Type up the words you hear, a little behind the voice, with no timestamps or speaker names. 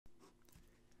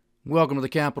Welcome to the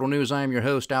Capital News. I am your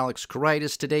host, Alex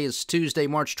Karitis. Today is Tuesday,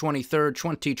 March 23rd,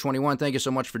 2021. Thank you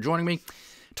so much for joining me.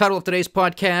 Title of today's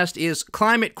podcast is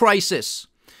Climate Crisis.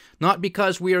 Not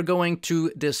because we are going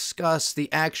to discuss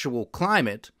the actual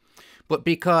climate, but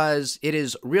because it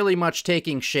is really much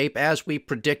taking shape as we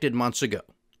predicted months ago.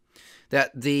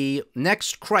 That the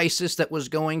next crisis that was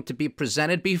going to be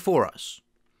presented before us,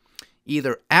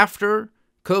 either after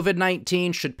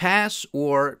COVID-19 should pass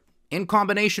or in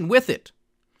combination with it,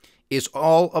 is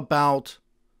all about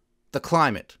the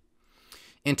climate.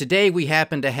 And today we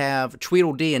happen to have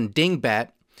Tweedledee and Dingbat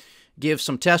give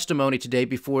some testimony today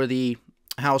before the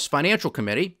House Financial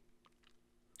Committee.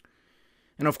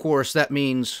 And of course, that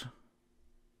means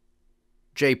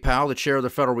Jay Powell, the chair of the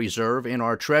Federal Reserve, and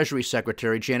our Treasury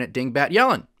Secretary, Janet Dingbat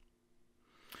Yellen.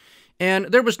 And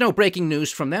there was no breaking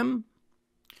news from them.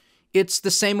 It's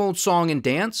the same old song and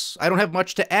dance. I don't have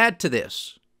much to add to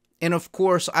this. And of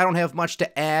course, I don't have much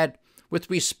to add with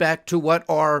respect to what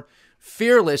our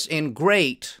fearless and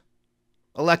great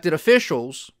elected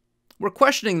officials were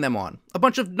questioning them on. A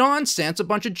bunch of nonsense, a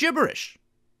bunch of gibberish.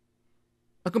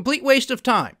 A complete waste of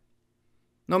time.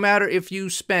 No matter if you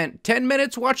spent 10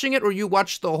 minutes watching it or you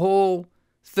watched the whole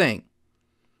thing.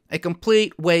 A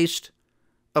complete waste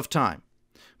of time.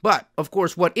 But, of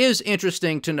course, what is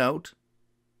interesting to note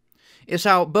is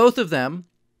how both of them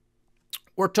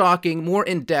were talking more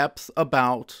in depth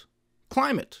about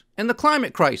climate and the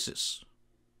climate crisis.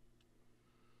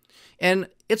 And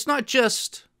it's not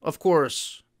just, of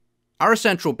course, our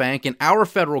central bank and our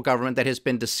federal government that has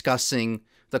been discussing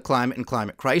the climate and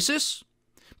climate crisis,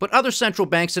 but other central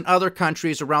banks in other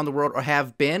countries around the world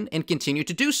have been and continue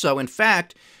to do so. In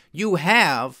fact, you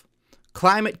have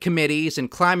climate committees and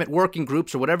climate working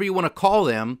groups, or whatever you want to call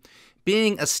them,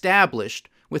 being established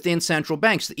within central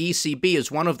banks. The ECB is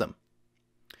one of them.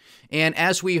 And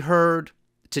as we heard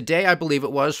today, I believe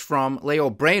it was, from Lael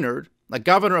Brainard, the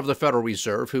governor of the Federal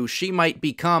Reserve, who she might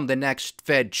become the next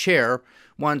Fed chair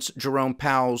once Jerome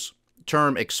Powell's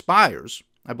term expires,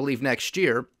 I believe next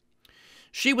year.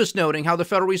 She was noting how the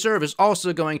Federal Reserve is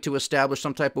also going to establish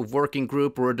some type of working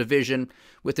group or a division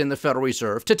within the Federal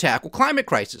Reserve to tackle climate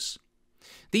crisis.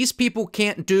 These people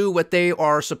can't do what they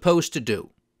are supposed to do.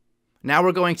 Now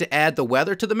we're going to add the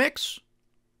weather to the mix?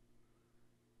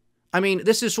 I mean,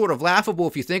 this is sort of laughable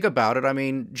if you think about it. I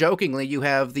mean, jokingly, you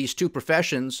have these two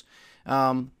professions,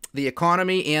 the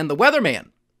economy and the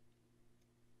weatherman.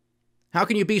 How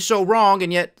can you be so wrong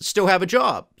and yet still have a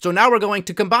job? So now we're going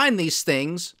to combine these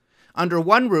things under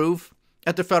one roof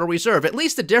at the Federal Reserve. At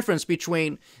least the difference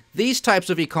between these types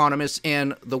of economists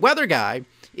and the weather guy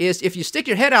is if you stick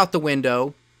your head out the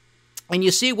window and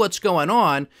you see what's going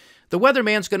on, the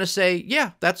weatherman's going to say,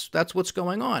 yeah, that's what's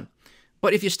going on.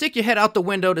 But if you stick your head out the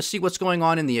window to see what's going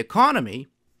on in the economy,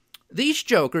 these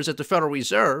jokers at the Federal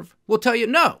Reserve will tell you,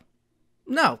 no,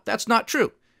 that's not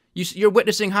true. You're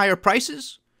witnessing higher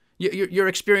prices. You're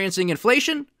experiencing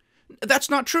inflation.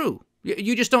 That's not true.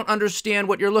 You just don't understand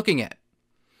what you're looking at.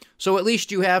 So at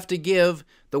least you have to give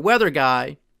the weather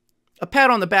guy a pat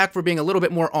on the back for being a little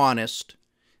bit more honest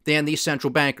than these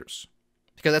central bankers.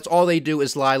 Because that's all they do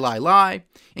is lie,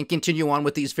 and continue on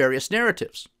with these various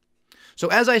narratives. So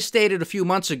as I stated a few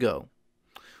months ago,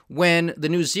 when the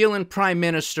New Zealand Prime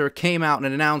Minister came out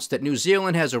and announced that New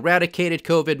Zealand has eradicated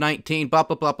COVID-19, blah,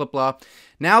 blah, blah, blah, blah,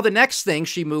 now the next thing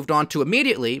she moved on to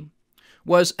immediately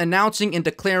was announcing and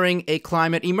declaring a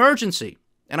climate emergency.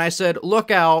 And I said, look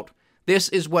out, this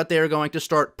is what they're going to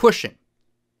start pushing.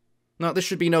 Now, this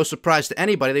should be no surprise to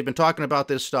anybody. They've been talking about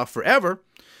this stuff forever.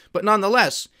 But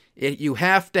nonetheless, you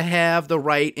have to have the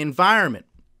right environment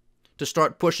to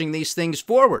start pushing these things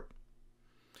forward.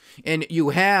 And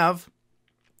you have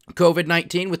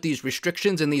COVID-19 with these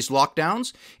restrictions and these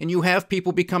lockdowns, and you have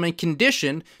people becoming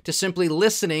conditioned to simply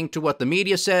listening to what the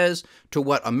media says, to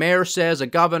what a mayor says, a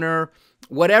governor,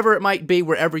 whatever it might be,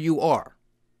 wherever you are.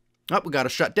 Oh, we got to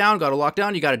shut down, got to lock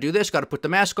down, you got to do this, got to put the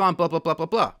mask on, blah, blah, blah, blah,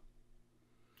 blah.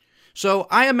 So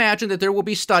I imagine that there will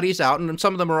be studies out, and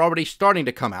some of them are already starting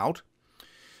to come out,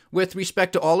 with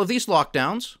respect to all of these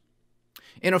lockdowns.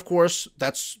 And of course,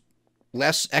 that's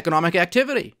less economic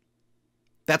activity.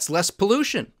 That's less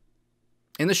pollution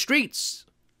in the streets,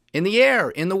 in the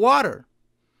air, in the water.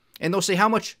 And they'll say how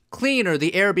much cleaner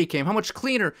the air became, how much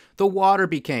cleaner the water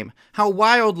became, how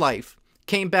wildlife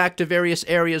came back to various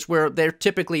areas where they're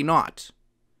typically not,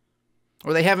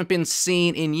 or they haven't been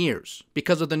seen in years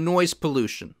because of the noise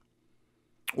pollution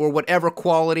or whatever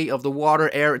quality of the water,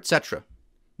 air, etc.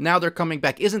 Now they're coming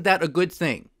back. Isn't that a good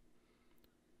thing?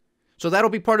 So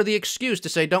that'll be part of the excuse to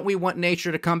say, don't we want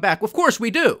nature to come back? Well, of course we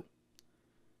do.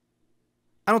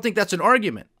 I don't think that's an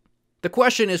argument. The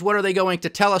question is, what are they going to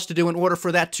tell us to do in order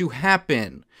for that to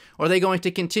happen? Are they going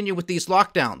to continue with these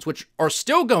lockdowns, which are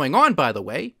still going on, by the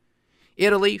way?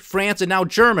 Italy, France, and now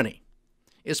Germany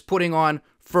is putting on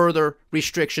further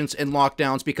restrictions and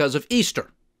lockdowns because of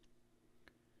Easter.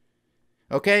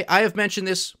 Okay, I have mentioned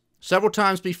this several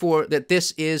times before, that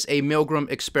this is a Milgram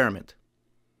experiment.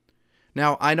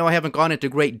 Now, I know I haven't gone into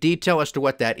great detail as to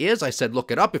what that is. I said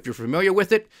look it up if you're familiar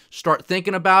with it. Start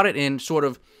thinking about it and sort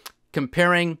of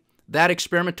comparing that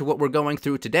experiment to what we're going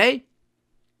through today.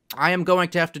 I am going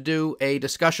to have to do a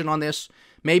discussion on this,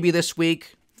 maybe this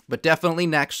week, but definitely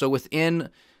next. So within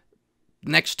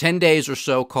next 10 days or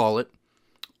so, call it,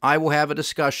 I will have a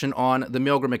discussion on the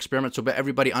Milgram experiment so that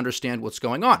everybody understand what's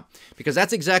going on. Because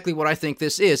that's exactly what I think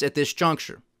this is at this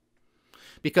juncture.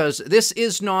 Because this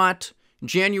is not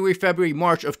January, February,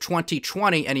 March of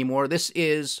 2020 anymore. This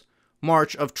is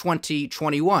March of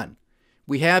 2021.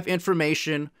 We have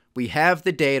information. We have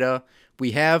the data.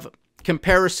 We have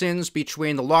comparisons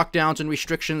between the lockdowns and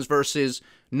restrictions versus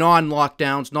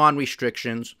non-lockdowns,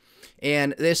 non-restrictions.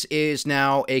 And this is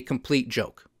now a complete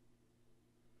joke.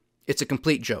 It's a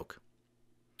complete joke.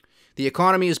 The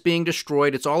economy is being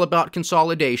destroyed. It's all about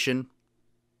consolidation.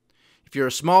 If you're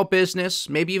a small business,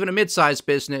 maybe even a mid-sized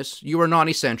business, you are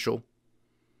non-essential.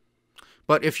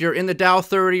 But if you're in the Dow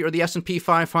 30 or the S&P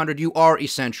 500, you are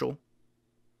essential.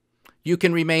 You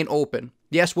can remain open.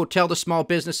 Yes, we'll tell the small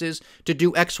businesses to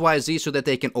do X, Y, Z so that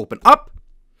they can open up.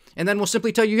 And then we'll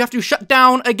simply tell you have to shut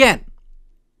down again.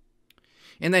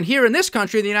 And then here in this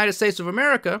country, the United States of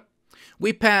America,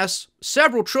 we pass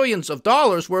several trillions of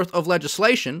dollars worth of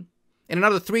legislation, and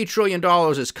another $3 trillion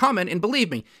is coming, and believe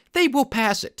me, they will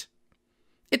pass it.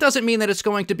 It doesn't mean that it's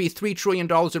going to be $3 trillion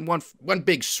in one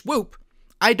big swoop.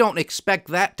 I don't expect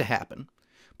that to happen.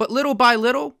 But little by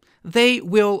little, they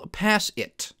will pass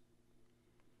it.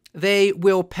 They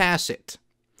will pass it.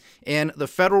 And the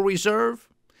Federal Reserve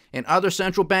and other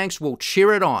central banks will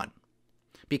cheer it on.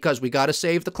 Because we got to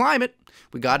save the climate.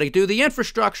 We got to do the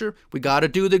infrastructure. We got to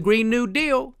do the Green New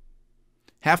Deal.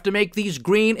 Have to make these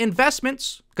green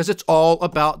investments because it's all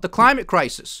about the climate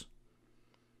crisis.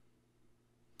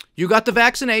 You got the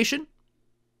vaccination.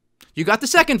 You got the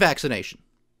second vaccination.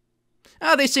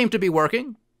 They seem to be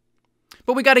working.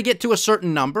 But we got to get to a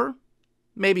certain number.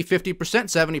 Maybe 50%,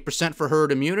 70% for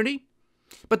herd immunity.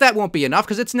 But that won't be enough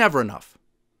because it's never enough.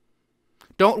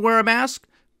 Don't wear a mask.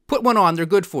 Put one on. They're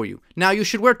good for you. Now you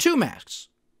should wear 2 masks.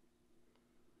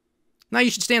 Now you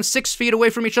should stand 6 feet away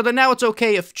from each other. Now it's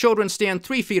okay if children stand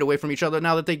 3 feet away from each other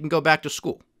now that they can go back to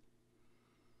school.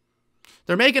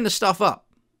 They're making this stuff up.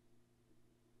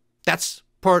 That's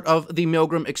part of the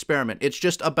Milgram experiment. It's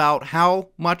just about how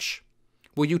much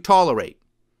will you tolerate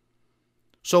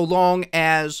so long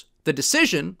as the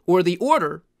decision or the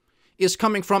order is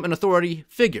coming from an authority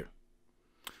figure.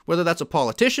 Whether that's a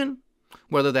politician,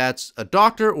 whether that's a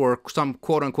doctor or some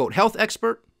quote-unquote health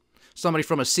expert, somebody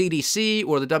from a CDC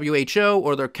or the WHO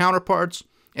or their counterparts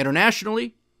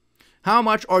internationally, how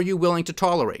much are you willing to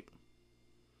tolerate?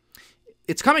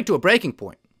 It's coming to a breaking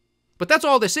point. But that's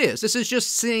all this is. This is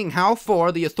just seeing how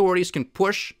far the authorities can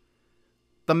push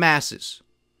the masses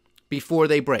before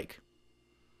they break.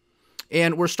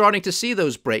 And we're starting to see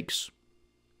those breaks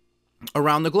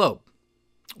around the globe,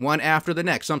 one after the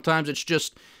next. Sometimes it's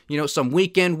just, some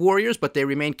weekend warriors, but they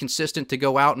remain consistent to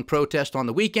go out and protest on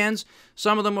the weekends.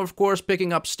 Some of them are, of course,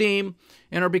 picking up steam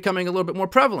and are becoming a little bit more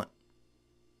prevalent.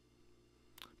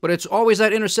 But it's always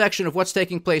that intersection of what's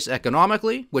taking place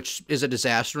economically, which is a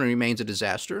disaster and remains a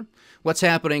disaster, what's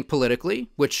happening politically,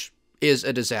 which is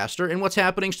a disaster, and what's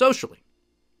happening socially.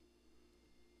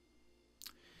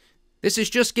 This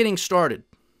is just getting started.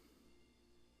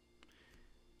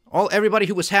 Everybody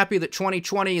who was happy that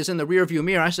 2020 is in the rearview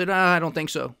mirror, I said, I don't think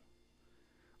so.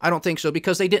 I don't think so,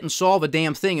 because they didn't solve a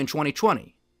damn thing in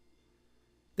 2020.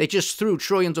 They just threw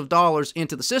trillions of dollars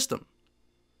into the system.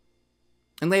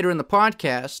 And later in the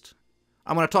podcast,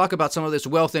 I'm going to talk about some of this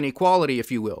wealth inequality,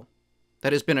 if you will,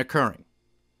 that has been occurring.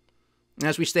 And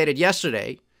as we stated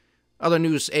yesterday, other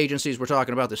news agencies were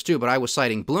talking about this too, but I was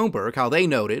citing Bloomberg, how they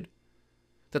noted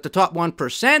that the top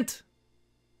 1%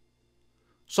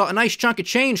 saw a nice chunk of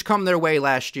change come their way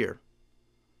last year.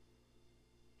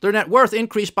 Their net worth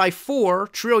increased by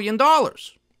 $4 trillion. $4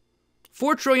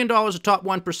 trillion of top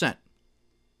 1%.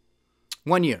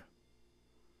 1 year.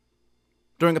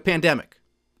 During a pandemic.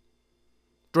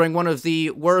 During one of the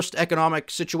worst economic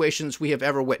situations we have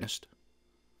ever witnessed.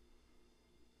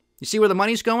 You see where the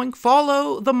money's going?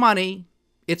 Follow the money.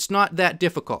 It's not that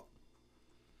difficult.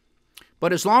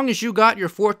 But as long as you got your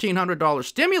 $1,400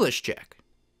 stimulus check,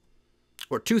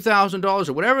 or $2,000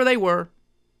 or whatever they were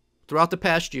throughout the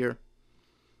past year,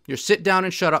 Your sit down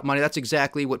and shut up money, that's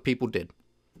exactly what people did.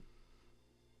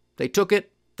 They took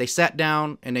it, they sat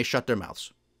down, and they shut their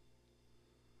mouths.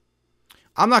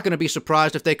 I'm not going to be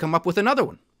surprised if they come up with another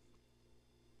one.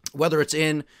 Whether it's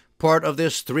in part of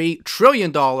this $3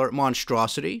 trillion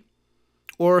monstrosity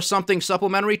or something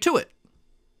supplementary to it.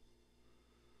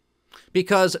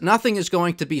 Because nothing is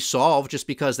going to be solved just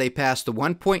because they passed the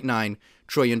 $1.9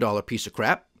 trillion piece of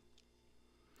crap.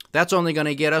 That's only going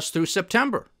to get us through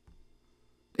September.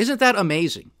 Isn't that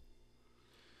amazing?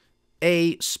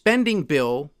 A spending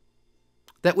bill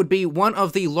that would be one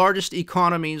of the largest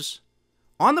economies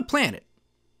on the planet,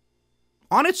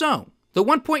 on its own, the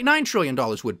 $1.9 trillion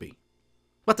would be,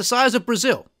 but the size of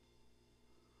Brazil.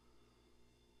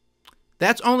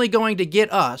 That's only going to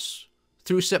get us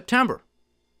through September,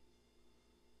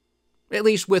 at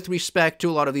least with respect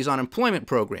to a lot of these unemployment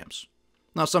programs.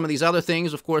 Now, some of these other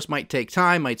things, of course, might take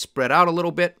time, might spread out a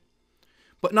little bit,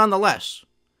 but nonetheless,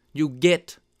 you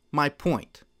get my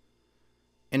point.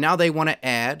 And now they want to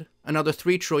add another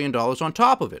 $3 trillion on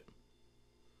top of it.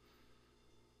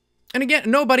 And again,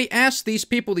 nobody asked these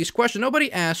people these questions. Nobody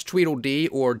asked Tweedledee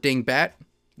or Dingbat,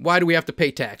 why do we have to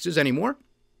pay taxes anymore?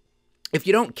 If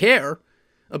you don't care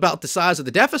about the size of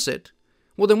the deficit,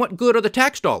 well, then what good are the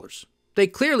tax dollars? They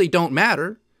clearly don't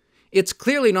matter. It's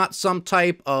clearly not some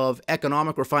type of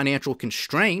economic or financial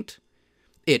constraint.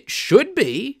 It should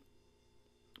be,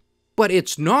 but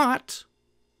it's not.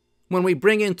 When we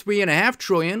bring in $3.5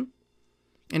 trillion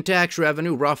in tax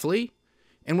revenue, roughly,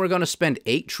 and we're going to spend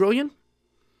 $8 trillion?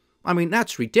 I mean,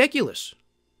 that's ridiculous.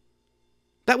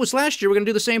 That was last year. We're going to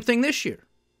do the same thing this year.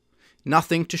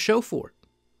 Nothing to show for it.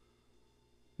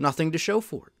 Nothing to show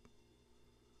for it.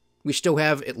 We still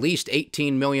have at least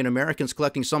 18 million Americans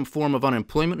collecting some form of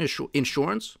unemployment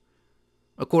insurance,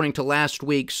 according to last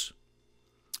week's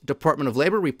Department of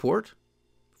Labor report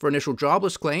for initial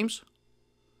jobless claims.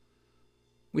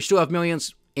 We still have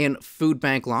millions in food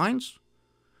bank lines.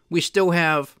 We still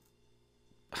have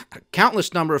a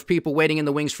countless number of people waiting in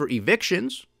the wings for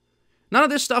evictions. None of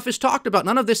this stuff is talked about.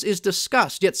 None of this is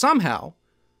discussed. Yet somehow,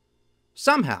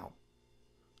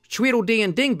 Tweedledee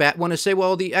and Dingbat want to say,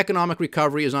 well, the economic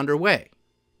recovery is underway.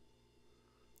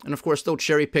 And of course, they'll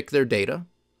cherry pick their data,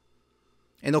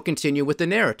 and they'll continue with the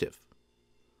narrative.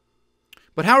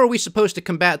 But how are we supposed to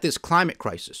combat this climate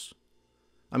crisis?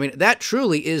 I mean, that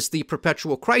truly is the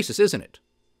perpetual crisis, isn't it?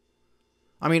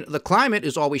 I mean, the climate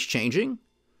is always changing.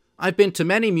 I've been to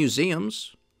many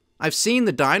museums. I've seen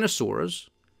the dinosaurs.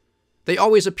 They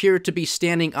always appear to be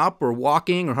standing up or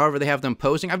walking or however they have them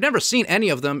posing. I've never seen any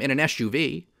of them in an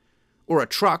SUV or a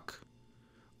truck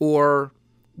or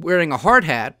wearing a hard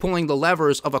hat pulling the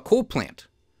levers of a coal plant.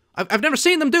 I've never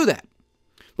seen them do that.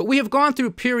 But we have gone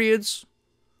through periods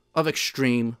of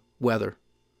extreme weather.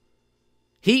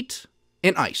 Heat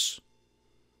and ice.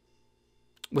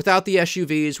 Without the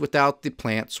SUVs, without the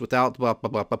plants, without blah, blah,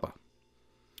 blah, blah, blah.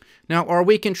 Now, are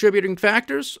we contributing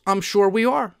factors? I'm sure we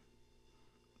are.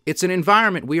 It's an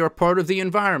environment. We are part of the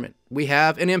environment. We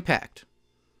have an impact.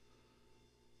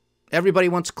 Everybody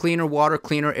wants cleaner water,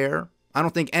 cleaner air. I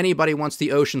don't think anybody wants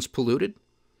the oceans polluted.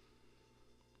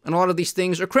 And a lot of these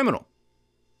things are criminal.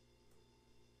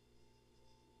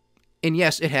 And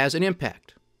yes, it has an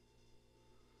impact.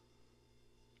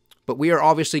 But we are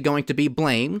obviously going to be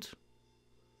blamed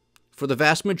for the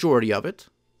vast majority of it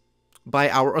by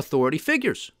our authority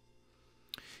figures.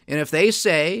 And if they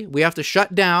say we have to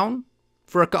shut down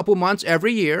for a couple months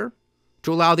every year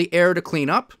to allow the air to clean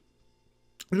up,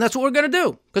 and that's what we're going to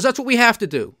do, because that's what we have to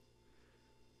do.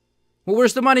 Well,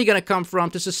 where's the money going to come from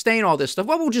to sustain all this stuff?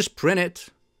 Well, we'll just print it.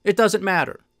 It doesn't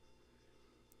matter.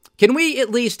 Can we at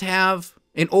least have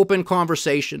an open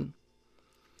conversation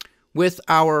with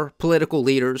our political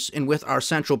leaders and with our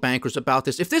central bankers about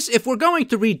this? If we're going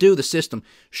to redo the system,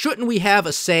 shouldn't we have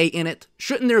a say in it?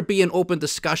 Shouldn't there be an open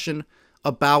discussion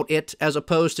about it, as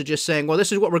opposed to just saying, well,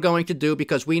 this is what we're going to do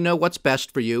because we know what's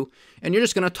best for you, and you're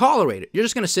just going to tolerate it. You're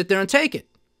just going to sit there and take it.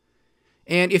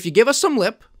 And if you give us some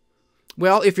lip,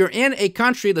 well, if you're in a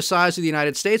country the size of the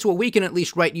United States, well, we can at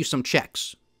least write you some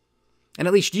checks. And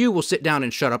at least you will sit down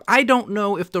and shut up. I don't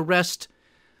know if the rest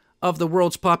of the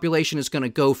world's population is going to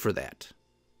go for that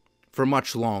for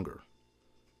much longer.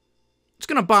 It's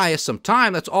going to buy us some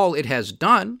time. That's all it has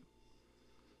done.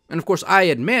 And of course, I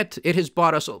admit it has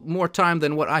bought us more time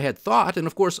than what I had thought. And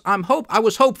of course, I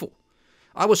was hopeful.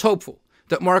 I was hopeful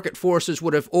that market forces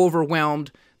would have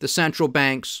overwhelmed the central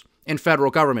banks and federal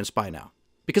governments by now.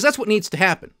 Because that's what needs to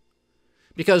happen.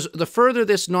 Because the further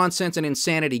this nonsense and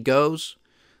insanity goes,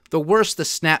 the worse the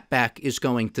snapback is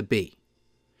going to be.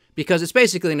 Because it's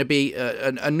basically going to be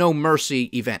a no-mercy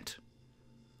event.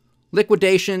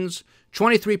 Liquidations,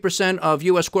 23% of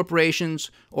U.S.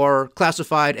 corporations are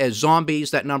classified as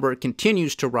zombies. That number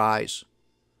continues to rise.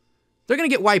 They're going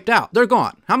to get wiped out. They're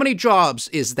gone. How many jobs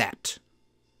is that?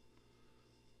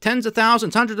 Tens of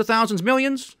thousands, hundreds of thousands,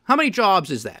 millions? How many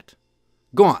jobs is that?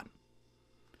 Gone.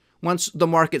 Once the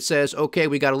market says, okay,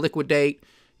 we got to liquidate,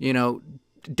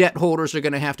 debt holders are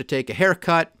going to have to take a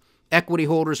haircut, equity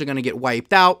holders are going to get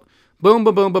wiped out, boom,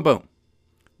 boom, boom, boom, boom.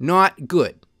 Not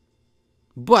good.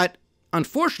 But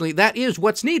unfortunately, that is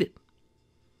what's needed.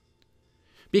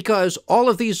 Because all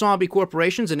of these zombie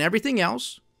corporations and everything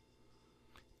else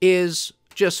is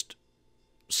just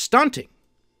stunting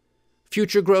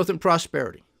future growth and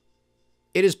prosperity.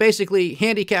 It is basically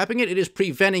handicapping it. It is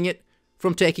preventing it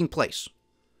from taking place.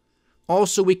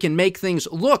 Also, we can make things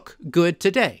look good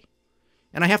today.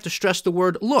 And I have to stress the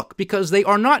word look, because they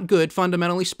are not good,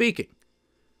 fundamentally speaking.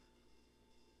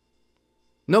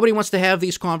 Nobody wants to have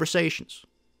these conversations.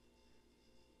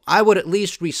 I would at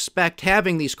least respect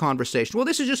having these conversations. Well,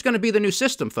 this is just going to be the new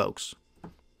system, folks.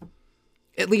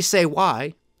 At least say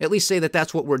why. At least say that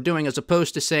that's what we're doing, as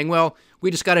opposed to saying, well,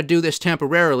 we just got to do this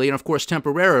temporarily. And of course,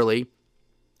 temporarily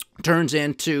turns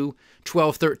into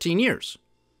 12, 13 years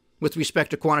with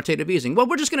respect to quantitative easing. Well,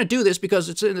 we're just going to do this because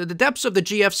it's in the depths of the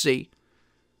GFC,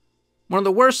 one of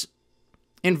the worst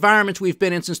environments we've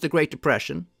been in since the Great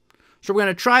Depression. So we're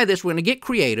going to try this. We're going to get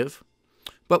creative,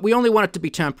 but we only want it to be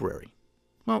temporary.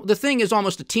 Well, the thing is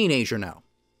almost a teenager now.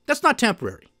 That's not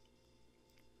temporary.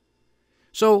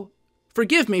 So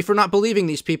forgive me for not believing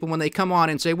these people when they come on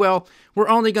and say, well, we're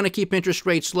only going to keep interest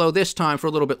rates low this time for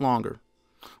a little bit longer.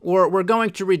 Or we're going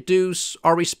to reduce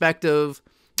our respective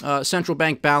central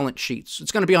bank balance sheets.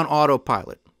 It's going to be on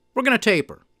autopilot. We're going to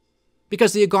taper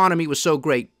because the economy was so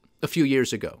great a few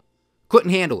years ago. Couldn't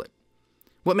handle it.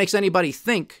 What makes anybody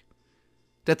think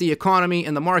that the economy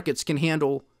and the markets can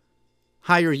handle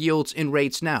higher yields in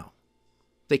rates now?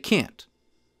 They can't.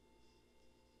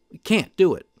 We can't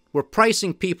do it. We're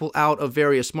pricing people out of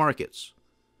various markets.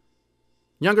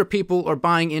 Younger people are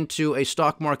buying into a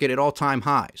stock market at all-time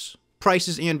highs,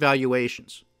 prices and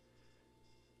valuations.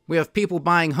 We have people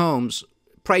buying homes,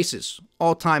 prices,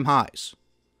 all-time highs.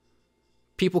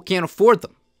 People can't afford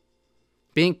them,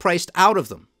 being priced out of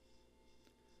them.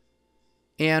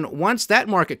 And once that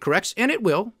market corrects, and it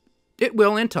will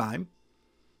in time,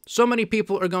 so many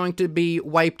people are going to be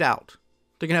wiped out.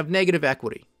 They're going to have negative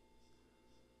equity.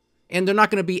 And they're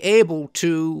not going to be able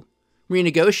to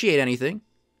renegotiate anything.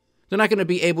 They're not going to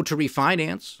be able to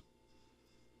refinance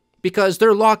because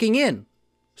they're locking in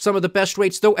some of the best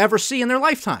rates they'll ever see in their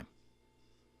lifetime.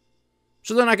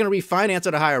 So they're not going to refinance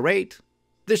at a higher rate.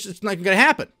 This is not going to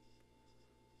happen.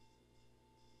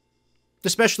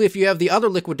 Especially if you have the other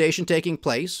liquidation taking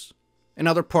place in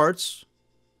other parts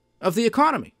of the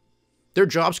economy. Their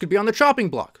jobs could be on the chopping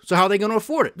block. So how are they going to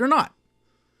afford it? They're not.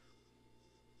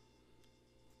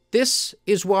 This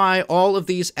is why all of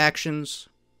these actions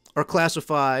are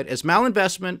classified as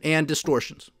malinvestment and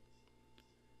distortions.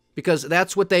 Because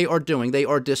that's what they are doing. They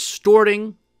are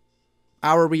distorting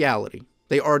our reality.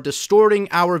 They are distorting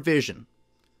our vision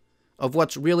of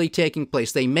what's really taking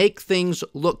place. They make things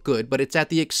look good, but it's at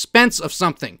the expense of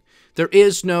something. There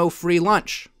is no free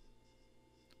lunch.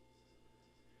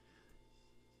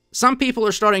 Some people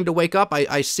are starting to wake up.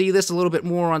 I see this a little bit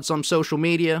more on some social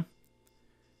media.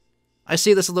 I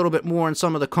see this a little bit more in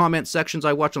some of the comment sections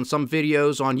I watch on some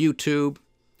videos on YouTube,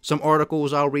 some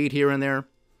articles I'll read here and there.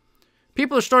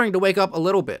 People are starting to wake up a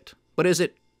little bit, but is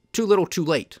it too little too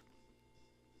late?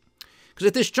 Because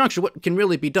at this juncture, what can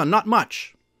really be done? Not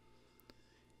much.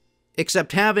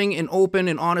 Except having an open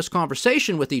and honest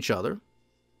conversation with each other,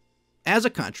 as a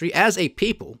country, as a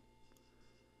people,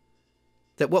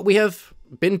 that what we have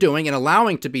been doing and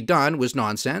allowing to be done was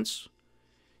nonsense,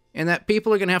 and that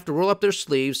people are going to have to roll up their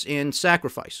sleeves and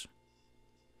sacrifice.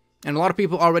 And a lot of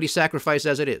people already sacrifice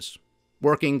as it is,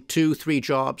 working 2, 3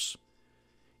 jobs,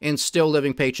 and still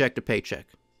living paycheck to paycheck.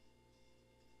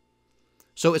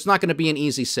 So it's not going to be an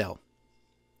easy sell.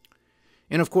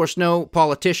 And of course, no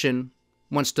politician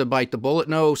wants to bite the bullet.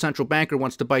 No central banker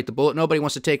wants to bite the bullet. Nobody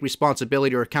wants to take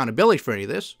responsibility or accountability for any of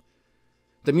this.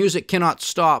 The music cannot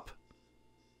stop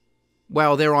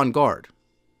while they're on guard.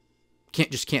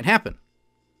 Just can't happen.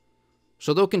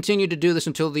 So they'll continue to do this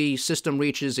until the system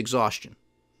reaches exhaustion.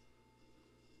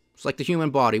 It's like the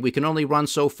human body. We can only run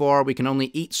so far. We can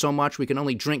only eat so much. We can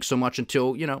only drink so much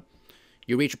until,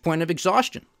 you reach a point of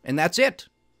exhaustion. And that's it.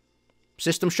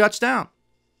 System shuts down.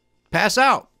 Pass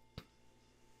out.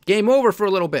 Game over for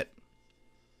a little bit.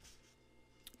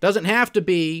 Doesn't have to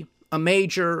be a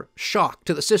major shock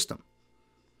to the system.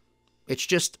 It's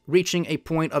just reaching a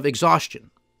point of exhaustion.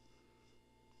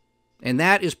 And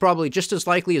that is probably just as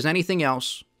likely as anything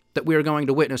else that we are going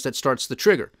to witness that starts the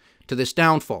trigger to this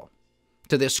downfall,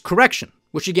 to this correction,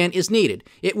 which again is needed.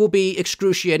 It will be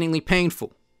excruciatingly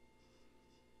painful.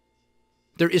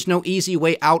 There is no easy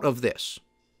way out of this.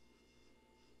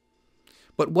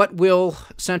 But what will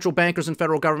central bankers and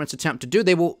federal governments attempt to do?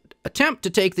 They will attempt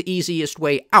to take the easiest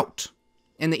way out.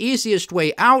 And the easiest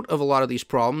way out of a lot of these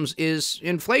problems is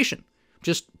inflation.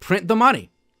 Just print the money.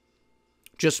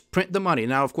 Just print the money.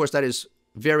 Now, of course, that is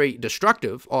very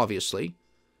destructive, obviously.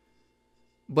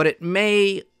 But it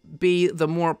may be the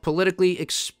more politically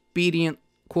expedient,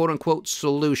 quote-unquote,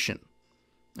 solution.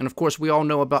 And, of course, we all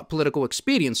know about political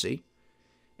expediency.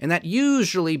 And that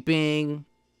usually being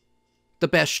the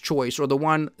best choice, or the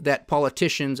one that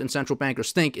politicians and central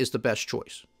bankers think is the best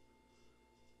choice.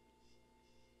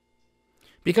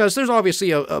 Because there's obviously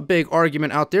a big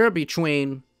argument out there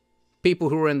between people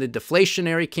who are in the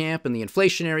deflationary camp and the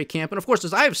inflationary camp. And of course,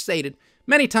 as I have stated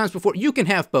many times before, you can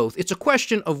have both. It's a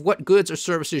question of what goods or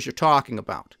services you're talking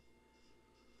about.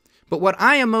 But what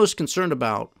I am most concerned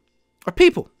about are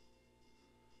people.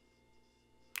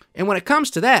 And when it comes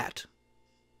to that,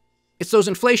 it's those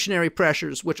inflationary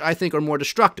pressures which I think are more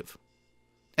destructive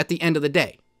at the end of the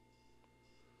day.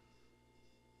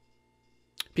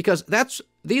 Because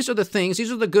these are the things,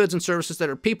 these are the goods and services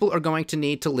that people are going to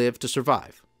need to live to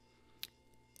survive.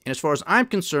 And as far as I'm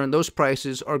concerned, those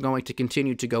prices are going to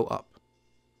continue to go up.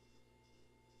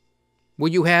 Will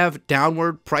you have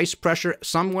downward price pressure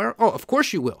somewhere? Oh, of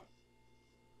course you will.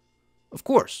 Of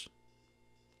course.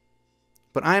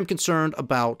 But I am concerned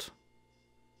about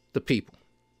the people.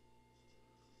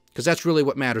 Because that's really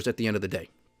what matters at the end of the day.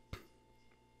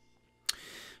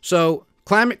 So,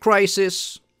 climate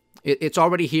crisis, it's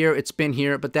already here, it's been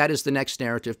here, but that is the next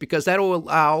narrative. Because that will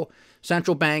allow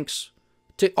central banks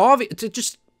to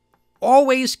just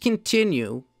always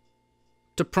continue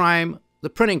to prime the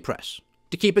printing press,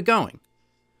 to keep it going.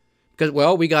 Because,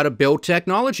 well, we got to build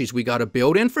technologies, we got to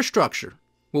build infrastructure.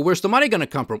 Well, where's the money going to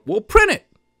come from? We'll print it.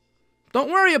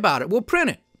 Don't worry about it, we'll print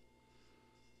it.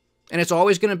 And it's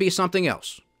always going to be something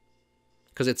else.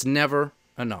 Because it's never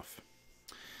enough.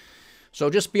 So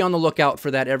just be on the lookout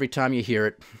for that every time you hear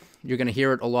it. You're going to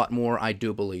hear it a lot more, I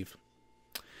do believe.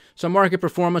 So market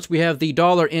performance, we have the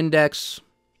dollar index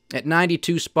at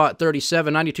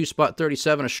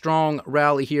 92.37, a strong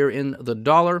rally here in the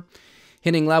dollar,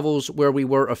 hitting levels where we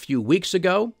were a few weeks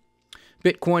ago.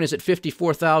 Bitcoin is at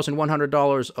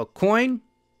 $54,100 a coin.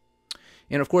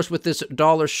 And of course, with this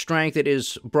dollar strength, it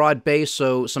is broad-based,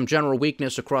 so some general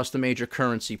weakness across the major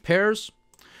currency pairs.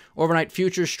 Overnight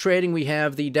futures trading, we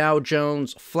have the Dow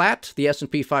Jones flat. The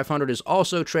S&P 500 is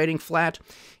also trading flat.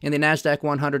 And the NASDAQ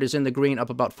 100 is in the green, up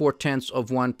about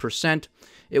 0.4%.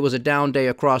 It was a down day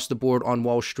across the board on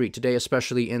Wall Street today,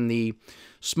 especially in the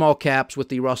small caps with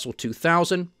the Russell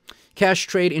 2000. Cash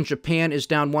trade in Japan is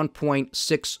down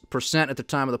 1.6% at the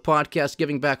time of the podcast,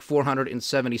 giving back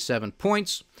 477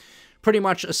 points. Pretty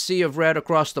much a sea of red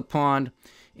across the pond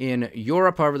in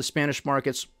Europe. However, the Spanish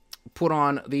markets put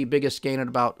on the biggest gain at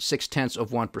about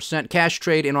 0.6%. Cash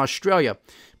trade in Australia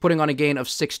putting on a gain of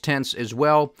 0.6 as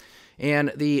well.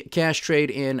 And the cash trade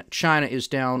in China is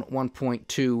down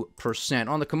 1.2%.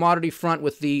 On the commodity front,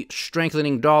 with the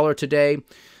strengthening dollar today,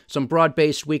 some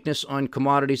broad-based weakness on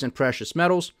commodities and precious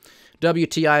metals.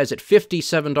 WTI is at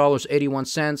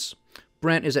 $57.81.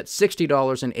 Brent is at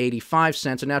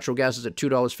 $60.85, and natural gas is at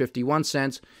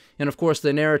 $2.51. And of course,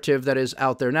 the narrative that is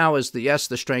out there now is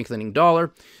the strengthening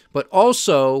dollar, but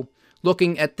also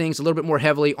looking at things a little bit more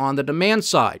heavily on the demand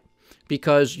side,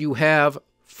 because you have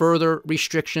further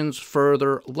restrictions,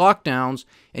 further lockdowns,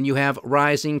 and you have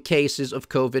rising cases of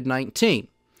COVID-19.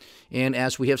 And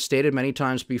as we have stated many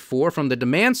times before, from the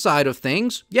demand side of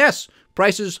things, yes,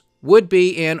 prices would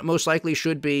be and most likely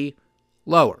should be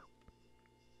lower.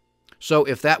 So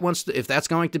if that's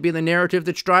going to be the narrative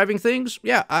that's driving things,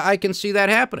 yeah, I can see that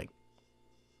happening.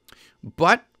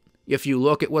 But if you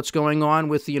look at what's going on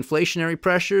with the inflationary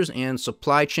pressures and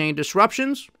supply chain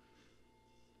disruptions,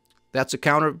 that's a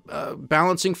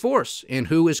counterbalancing force in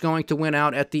who is going to win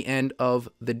out at the end of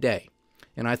the day.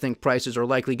 And I think prices are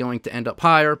likely going to end up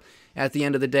higher at the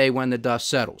end of the day when the dust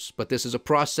settles. But this is a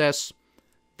process.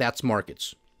 That's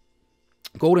markets.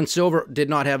 Gold and silver did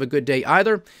not have a good day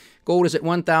either. Gold is at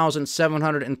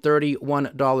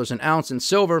 $1,731 an ounce, and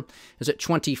silver is at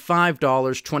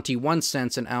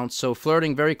 $25.21 an ounce, so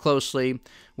flirting very closely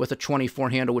with a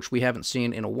 24 handle, which we haven't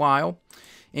seen in a while.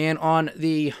 And on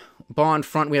the bond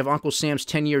front, we have Uncle Sam's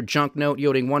 10-year junk note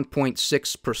yielding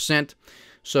 1.6%,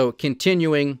 so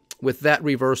continuing with that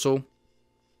reversal,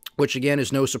 which again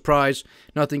is no surprise.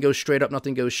 Nothing goes straight up,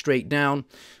 nothing goes straight down.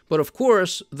 But of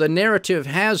course, the narrative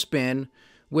has been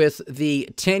with the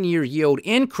 10-year yield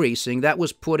increasing, that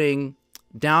was putting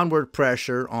downward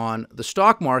pressure on the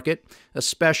stock market,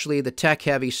 especially the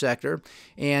tech-heavy sector,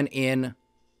 and in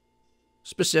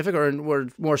specific, or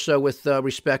more so with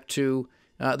respect to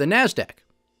the NASDAQ.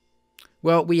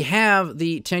 Well, we have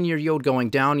the 10-year yield going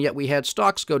down, yet we had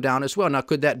stocks go down as well. Now,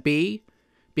 could that be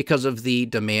because of the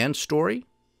demand story,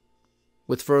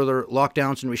 with further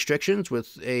lockdowns and restrictions,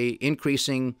 with a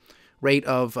increasing rate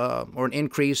of, or an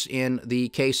increase in the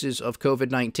cases of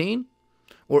COVID-19?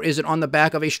 Or is it on the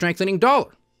back of a strengthening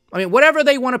dollar? I mean, whatever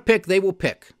they want to pick, they will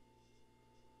pick.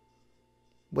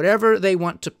 Whatever they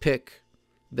want to pick,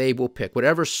 they will pick.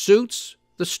 Whatever suits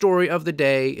the story of the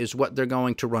day is what they're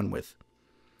going to run with.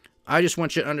 I just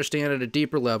want you to understand at a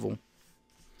deeper level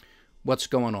what's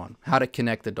going on, how to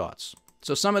connect the dots.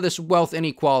 So some of this wealth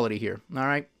inequality here, all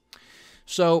right?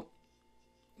 So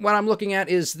what I'm looking at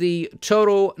is the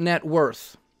total net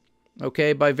worth,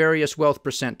 okay, by various wealth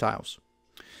percentiles.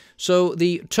 So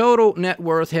the total net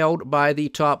worth held by the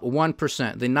top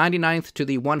 1%, the 99th to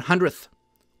the 100th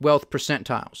wealth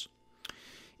percentiles,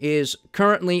 is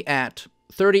currently at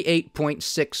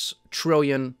 $38.6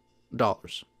 trillion.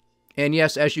 And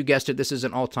yes, as you guessed it, this is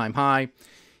an all-time high,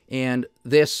 and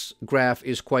this graph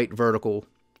is quite vertical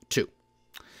too.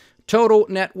 Total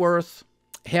net worth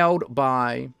held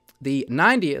by the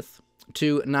 90th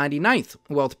to 99th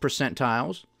wealth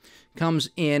percentiles comes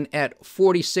in at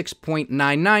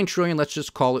 $46.99 trillion. Let's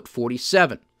just call it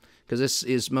 47, because this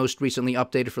is most recently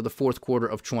updated for the fourth quarter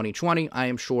of 2020. I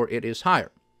am sure it is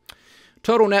higher.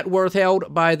 Total net worth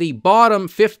held by the bottom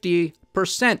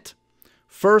 50%,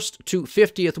 first to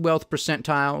 50th wealth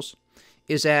percentiles,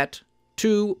 is at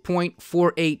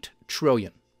 $2.48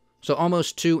 trillion. So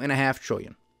almost $2.5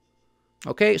 trillion.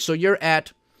 Okay, so you're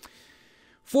at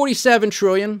 $47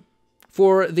 trillion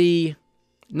for the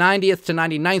 90th to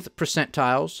 99th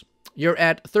percentiles. You're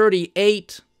at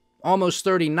 38, almost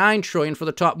 $39 trillion for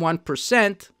the top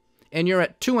 1%, and you're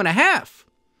at $2.5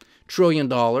 trillion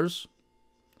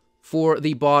for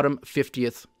the bottom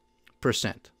 50th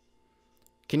percent.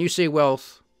 Can you say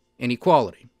wealth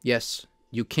inequality? Yes,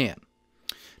 you can.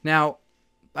 Now,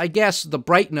 I guess the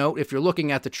bright note, if you're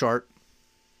looking at the chart,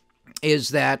 is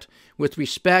that with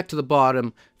respect to the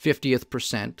bottom 50th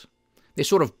percent, they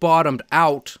sort of bottomed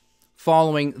out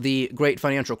following the great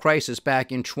financial crisis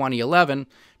back in 2011,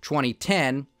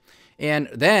 2010, and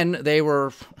then they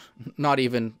were not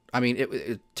even, I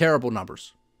mean, terrible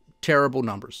numbers.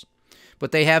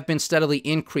 But they have been steadily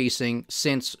increasing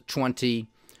since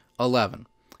 2011,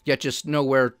 yet just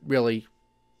nowhere really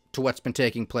to what's been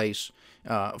taking place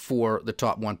for the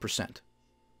top 1%.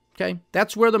 Okay,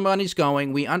 that's where the money's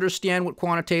going. We understand what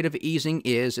quantitative easing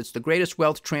is. It's the greatest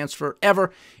wealth transfer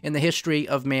ever in the history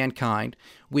of mankind.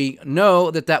 We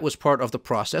know that that was part of the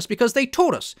process because they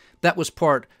told us that was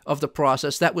part of the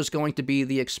process. That was going to be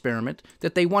the experiment,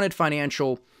 that they wanted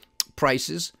financial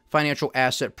prices, financial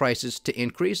asset prices to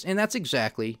increase, and that's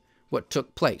exactly what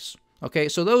took place. Okay,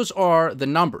 so those are the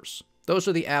numbers. Those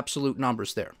are the absolute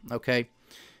numbers there, okay?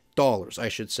 Dollars, I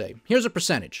should say. Here's a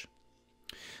percentage.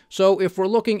 So if we're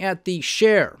looking at the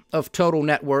share of total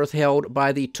net worth held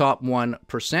by the top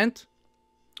 1%,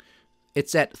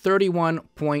 it's at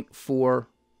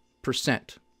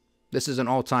 31.4%. This is an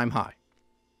all-time high.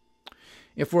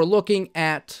 If we're looking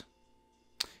at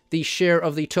the share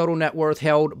of the total net worth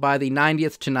held by the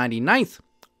 90th to 99th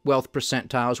wealth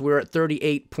percentiles, we're at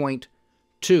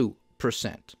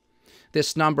 38.2%.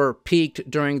 This number peaked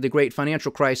during the great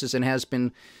financial crisis and has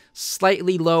been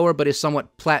slightly lower, but is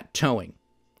somewhat plateauing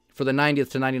for the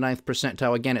 90th to 99th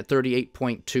percentile, again at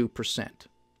 38.2%.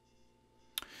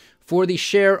 For the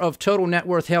share of total net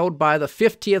worth held by the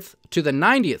 50th to the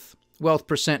 90th wealth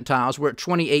percentiles, we're at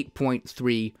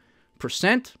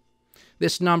 28.3%.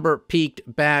 This number peaked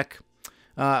back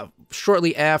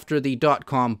shortly after the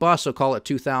dot-com bust, so call it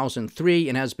 2003,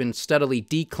 and has been steadily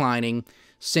declining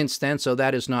since then, so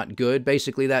that is not good.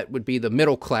 Basically, that would be the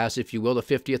middle class, if you will, the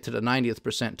 50th to the 90th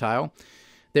percentile.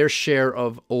 Their share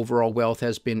of overall wealth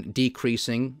has been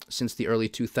decreasing since the early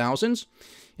 2000s.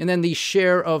 And then the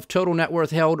share of total net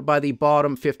worth held by the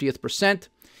bottom 50th percent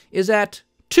is at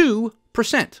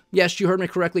 2%. Yes, you heard me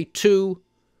correctly, 2%.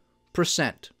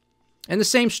 And the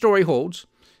same story holds.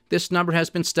 This number has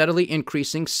been steadily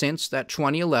increasing since that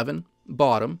 2011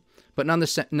 bottom, but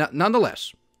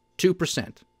nonetheless,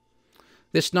 2%.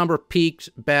 This number peaked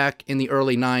back in the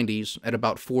early 90s at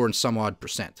about 4 and some odd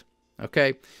percent.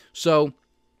 Okay, so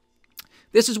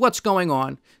This is what's going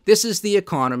on. This is the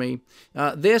economy.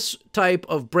 This type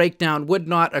of breakdown would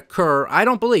not occur, I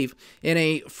don't believe, in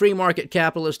a free market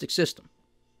capitalistic system.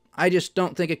 I just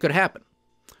don't think it could happen.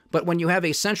 But when you have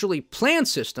a centrally planned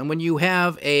system, when you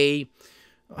have a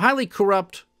highly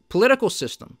corrupt political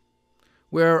system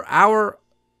where our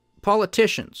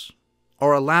politicians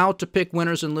are allowed to pick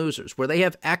winners and losers, where they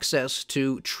have access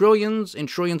to trillions and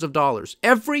trillions of dollars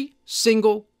every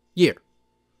single year,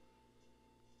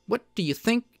 what do you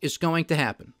think is going to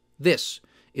happen? This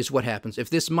is what happens. If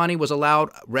this money was allowed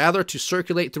rather to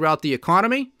circulate throughout the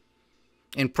economy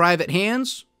in private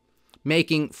hands,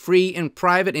 making free and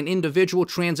private and individual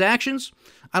transactions,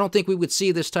 I don't think we would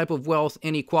see this type of wealth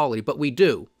inequality, but we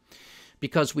do,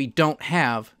 because we don't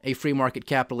have a free market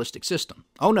capitalistic system.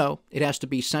 Oh no, it has to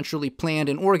be centrally planned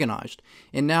and organized.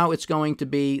 And now it's going to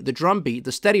be the drumbeat,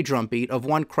 the steady drumbeat of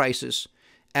one crisis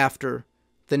after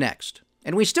the next.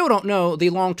 And we still don't know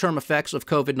the long-term effects of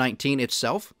COVID-19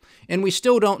 itself, and we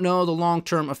still don't know the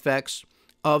long-term effects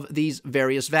of these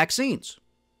various vaccines.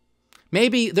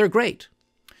 Maybe they're great.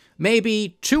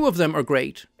 Maybe 2 of them are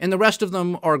great, and the rest of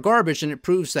them are garbage, and it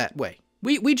proves that way.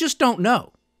 We just don't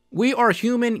know. We are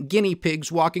human guinea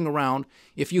pigs walking around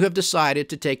if you have decided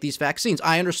to take these vaccines.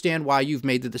 I understand why you've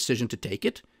made the decision to take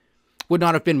it. Would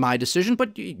not have been my decision,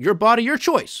 but your body, your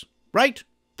choice, right?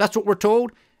 That's what we're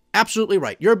told. Absolutely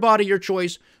right. Your body, your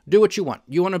choice. Do what you want.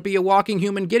 You want to be a walking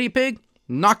human guinea pig?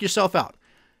 Knock yourself out.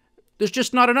 There's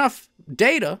just not enough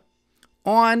data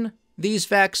on these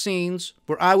vaccines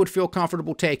where I would feel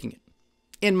comfortable taking it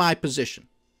in my position.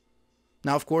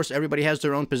 Now, of course, everybody has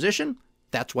their own position.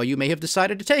 That's why you may have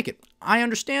decided to take it. I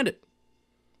understand it.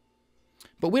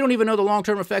 But we don't even know the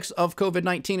long-term effects of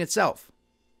COVID-19 itself.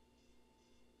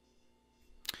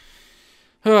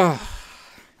 But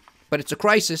it's a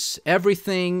crisis.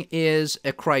 Everything is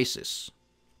a crisis.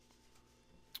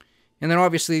 And then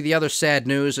obviously the other sad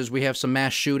news is we have some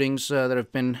mass shootings that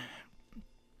have been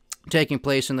taking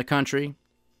place in the country.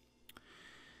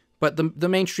 But the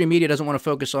mainstream media doesn't want to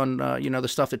focus on, the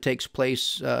stuff that takes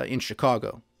place in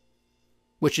Chicago,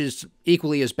 which is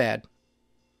equally as bad.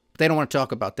 They don't want to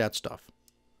talk about that stuff.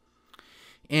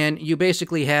 And you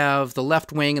basically have the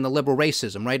left wing and the liberal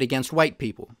racism, right, against white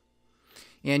people.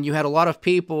 And you had a lot of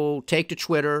people take to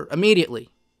Twitter immediately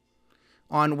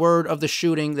on word of the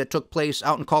shooting that took place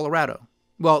out in Colorado.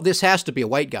 Well, this has to be a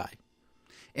white guy.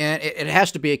 And it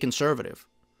has to be a conservative.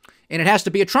 And it has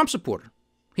to be a Trump supporter.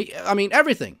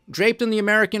 Everything. Draped in the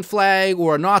American flag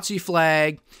or a Nazi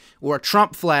flag or a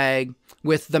Trump flag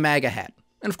with the MAGA hat.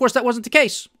 And of course, that wasn't the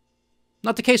case.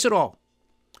 Not the case at all.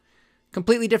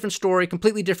 Completely different story,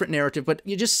 completely different narrative. But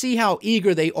you just see how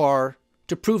eager they are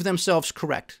to prove themselves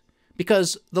correct.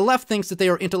 Because the left thinks that they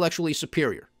are intellectually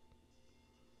superior.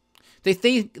 They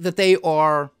think that they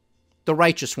are the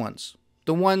righteous ones,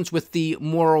 the ones with the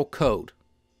moral code.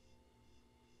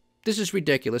 This is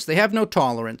ridiculous. They have no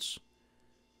tolerance.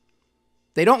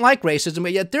 They don't like racism,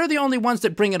 but yet they're the only ones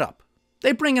that bring it up.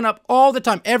 They bring it up all the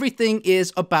time. Everything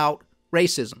is about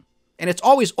racism. And it's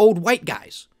always old white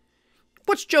guys.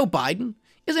 What's Joe Biden?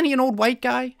 Isn't he an old white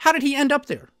guy? How did he end up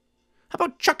there? How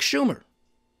about Chuck Schumer?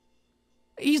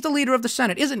 He's the leader of the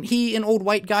Senate. Isn't he an old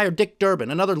white guy? Or Dick Durbin,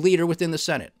 another leader within the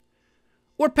Senate?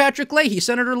 Or Patrick Leahy,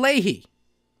 Senator Leahy.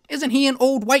 Isn't he an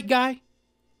old white guy?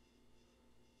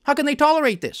 How can they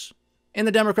tolerate this in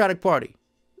the Democratic Party?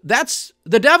 That's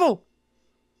the devil.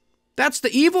 That's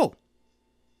the evil.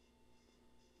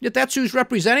 Yet that's who's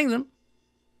representing them.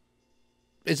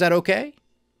 Is that okay?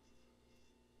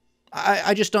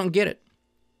 I just don't get it.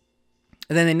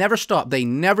 And then they never stop. They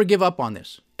never give up on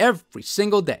this. Every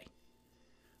single day.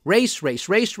 Race, race,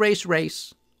 race, race,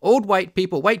 race. Old white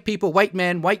people, white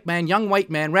man, young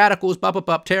white man, radicals,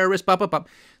 terrorists,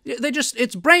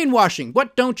 it's brainwashing.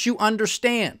 What don't you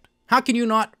understand? How can you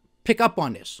not pick up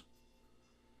on this?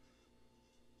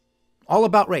 All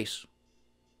about race.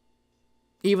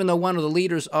 Even though one of the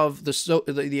leaders of the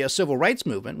civil rights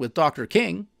movement, with Dr.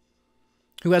 King,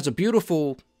 who has a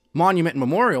beautiful monument and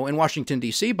memorial in Washington,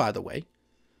 D.C., by the way,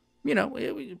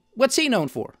 what's he known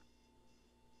for?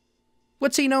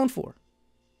 What's he known for?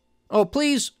 Oh,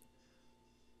 please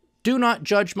do not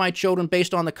judge my children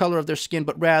based on the color of their skin,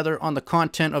 but rather on the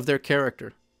content of their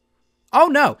character. Oh,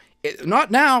 no,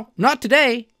 not now, not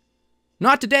today,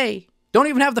 not today. Don't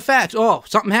even have the facts. Oh,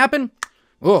 something happened?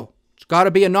 Oh, it's got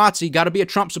to be a Nazi, got to be a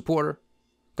Trump supporter,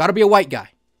 got to be a white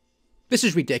guy. This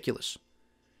is ridiculous.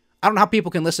 I don't know how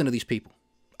people can listen to these people.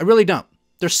 I really don't.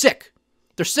 They're sick.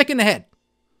 They're sick in the head.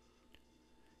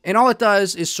 And all it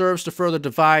does is serves to further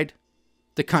divide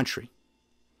the country,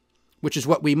 which is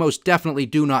what we most definitely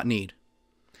do not need.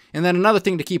 And then another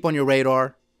thing to keep on your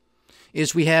radar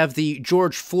is we have the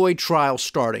George Floyd trial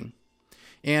starting.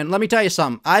 And let me tell you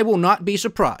something. I will not be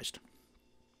surprised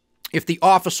if the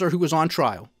officer who was on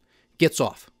trial gets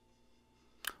off.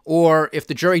 Or if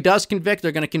the jury does convict,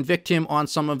 they're going to convict him on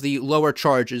some of the lower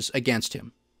charges against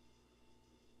him.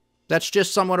 That's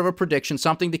just somewhat of a prediction,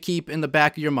 something to keep in the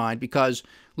back of your mind because,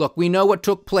 look, we know what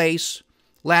took place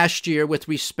last year with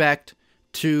respect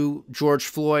to George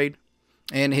Floyd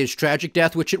and his tragic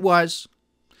death, which it was.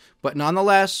 But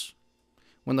nonetheless,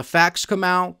 when the facts come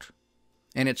out,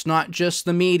 and it's not just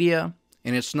the media,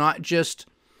 and it's not just,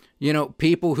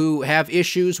 people who have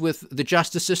issues with the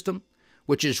justice system,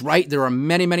 which is right. There are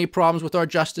many, many problems with our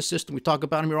justice system. We talk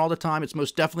about them here all the time. It's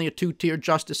most definitely a two-tier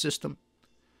justice system.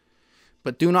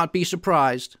 But do not be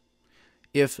surprised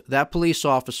if that police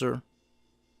officer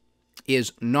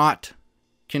is not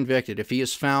convicted, if he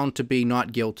is found to be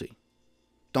not guilty.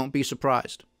 Don't be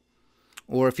surprised.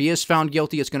 Or if he is found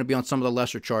guilty, it's going to be on some of the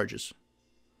lesser charges.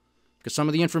 Because some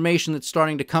of the information that's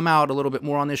starting to come out a little bit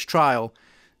more on this trial,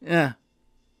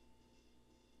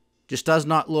 just does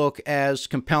not look as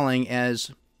compelling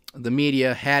as the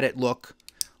media had it look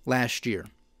last year.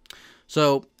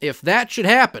 So if that should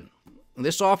happen,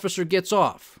 this officer gets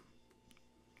off,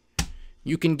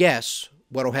 you can guess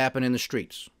what will happen in the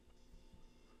streets.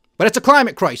 But it's a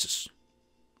climate crisis.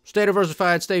 Stay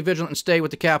diversified, stay vigilant, and stay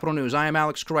with the Capital News. I am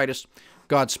Alex Koritis.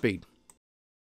 Godspeed.